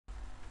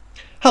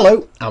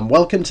Hello and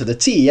welcome to the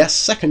TES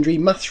Secondary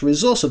Maths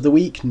Resource of the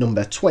Week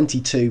number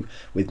 22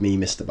 with me,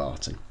 Mr.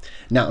 Barton.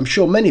 Now, I'm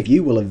sure many of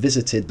you will have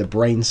visited the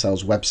Brain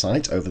Cells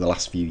website over the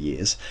last few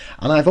years,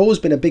 and I've always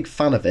been a big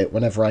fan of it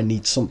whenever I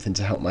need something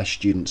to help my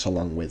students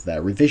along with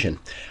their revision.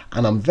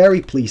 And I'm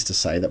very pleased to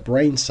say that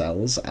Brain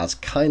Cells has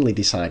kindly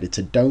decided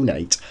to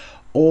donate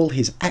all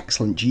his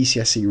excellent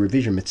GCSE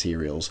revision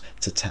materials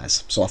to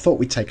TES. So I thought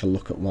we'd take a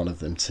look at one of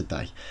them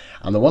today.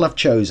 And the one I've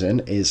chosen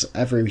is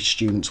every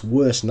student's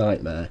worst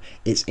nightmare.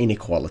 It's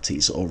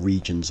inequalities or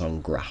regions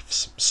on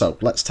graphs. So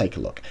let's take a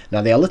look.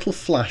 Now they are little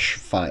flash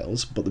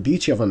files, but the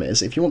beauty of them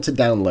is if you want to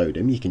download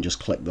them, you can just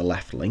click the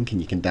left link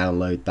and you can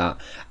download that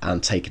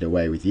and take it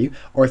away with you.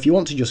 Or if you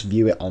want to just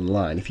view it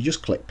online, if you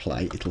just click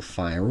play, it'll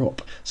fire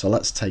up. So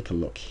let's take a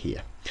look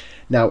here.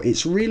 Now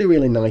it's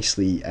really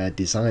nicely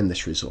designed,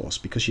 this resource,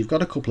 because you've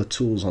got a couple of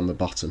tools on the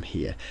bottom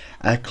here.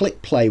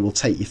 Click play will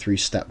take you through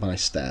step by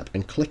step,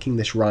 and clicking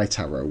this right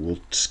arrow will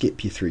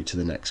skip you through to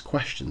the next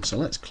question. So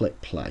let's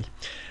click play,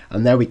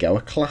 and there we go,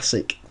 a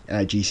classic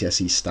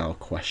GCSE style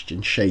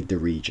question, shade the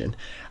region,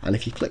 and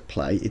if you click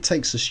play it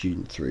takes the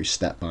student through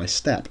step by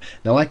step.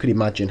 Now I could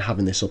imagine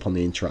having this up on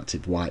the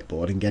interactive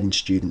whiteboard and getting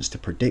students to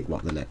predict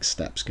what the next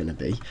step's going to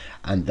be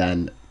and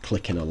then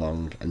clicking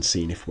along and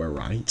seeing if we're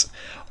right.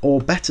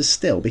 Or better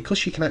still,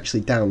 because you can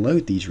actually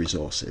download these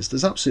resources,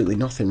 there's absolutely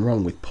nothing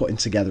wrong with putting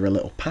together a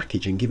little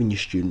package and giving your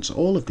students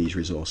all of these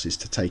resources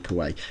to take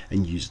away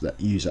and use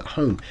at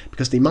home,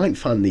 because they might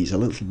find these a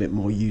little bit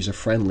more user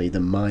friendly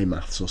than My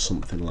Maths or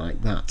something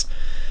like that.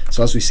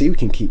 So as we see, we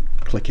can keep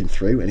clicking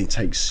through and it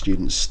takes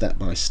students step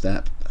by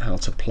step how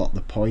to plot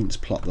the points,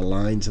 plot the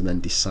lines, and then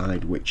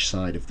decide which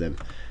side of them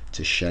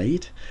to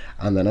shade.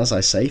 And then, as I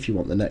say, if you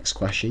want the next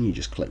question, you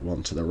just click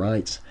one to the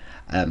right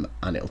and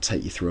it'll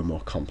take you through a more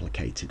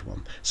complicated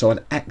one. So an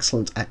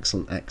excellent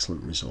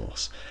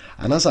resource.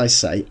 And as I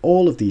say,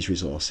 all of these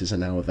resources are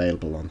now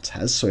available on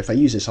TES. So if I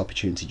use this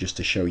opportunity just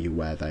to show you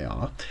where they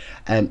are,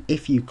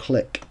 if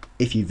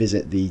you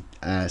visit the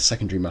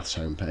secondary maths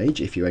homepage,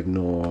 if you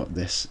ignore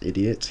this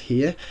idiot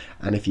here,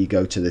 and if you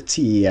go to the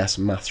TES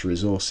Maths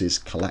Resources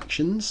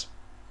Collections,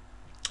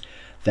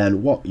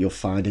 then what you'll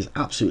find is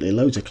absolutely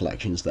loads of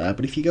collections there.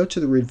 But if you go to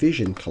the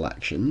revision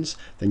collections,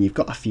 then you've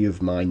got a few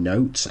of my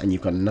notes, and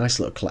you've got a nice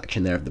little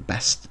collection there of the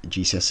best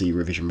GCSE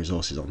revision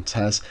resources on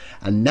TES.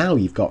 And now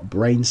you've got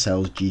Brain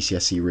Cells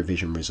GCSE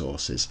revision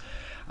resources.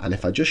 And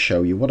if I just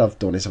show you, what I've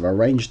done is I've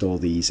arranged all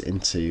these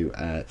into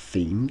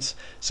themes.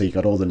 So you've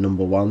got all the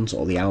number ones,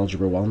 all the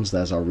algebra ones,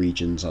 there's our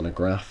regions on a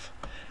graph.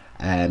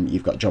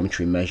 You've got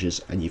geometry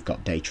measures, and you've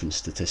got data and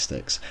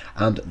statistics,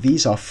 and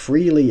these are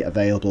freely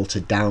available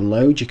to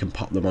download. You can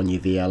pop them on your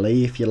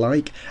VLE if you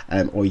like,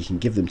 or you can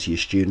give them to your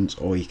students,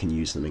 or you can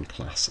use them in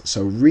class.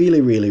 So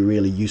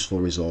really useful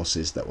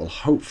resources that will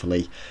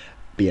hopefully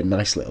be a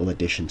nice little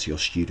addition to your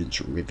students'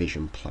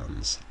 revision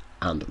plans.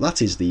 And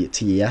that is the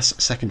TES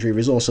Secondary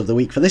Resource of the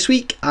Week for this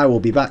week. I will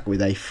be back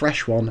with a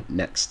fresh one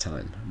next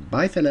time.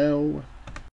 Bye for now.